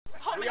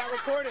We got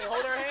recording.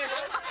 Hold our hands.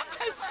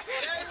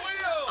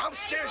 I'm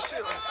scared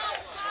shitless.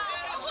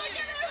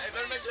 Hey,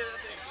 better make sure that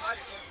thing's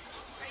tight.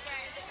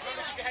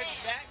 Remember, keep your head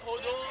back. Hold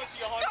on to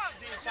your heart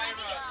the entire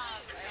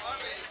ride.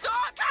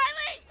 Stop,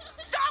 Kylie!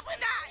 Stop with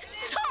that!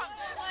 Stop!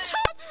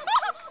 Stop!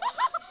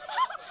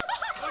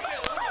 Look at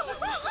it.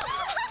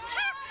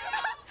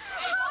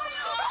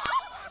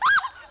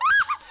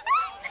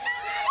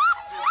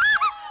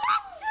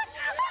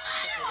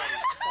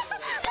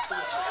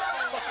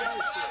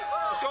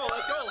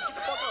 Let's go. Get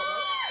the fuck out,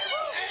 man.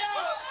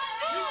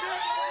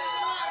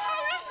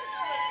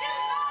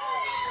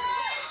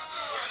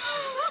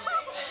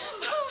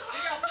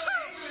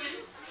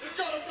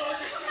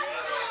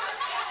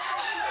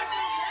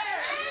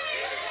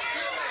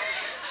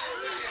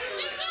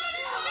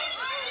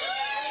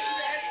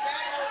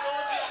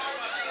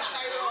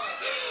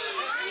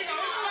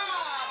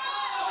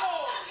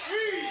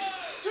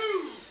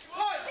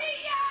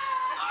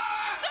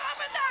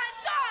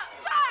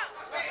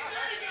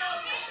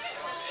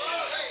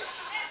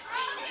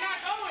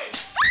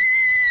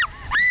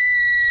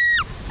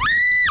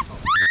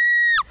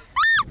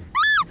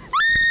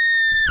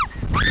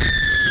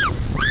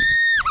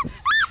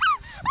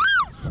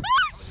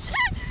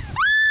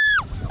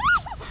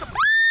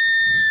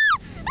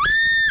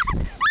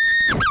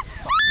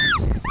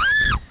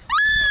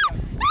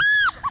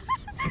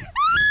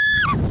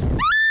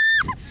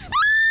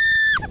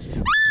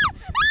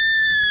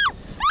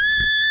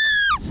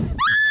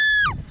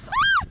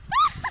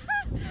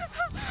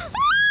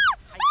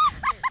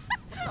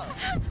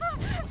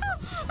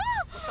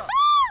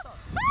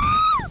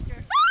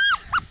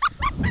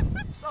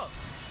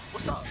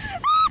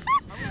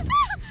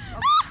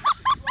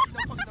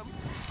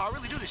 I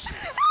really do this shit.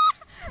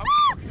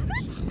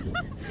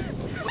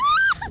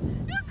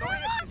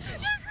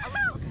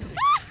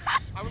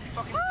 I really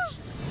fucking do this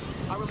shit.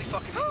 I really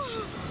fucking do this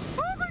shit.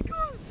 Oh my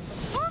god!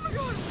 Oh my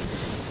god!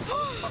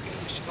 Fucking do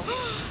this shit.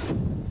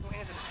 No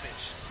hands in this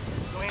bitch.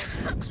 No hands in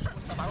this bitch.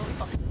 What's up? I really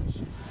fucking do this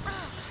shit.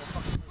 Don't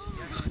fucking do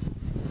it. Yeah?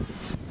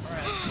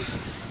 Alright, let's tweak it.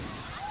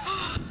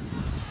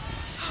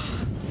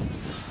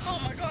 Oh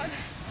my god!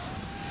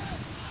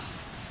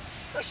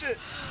 That shit.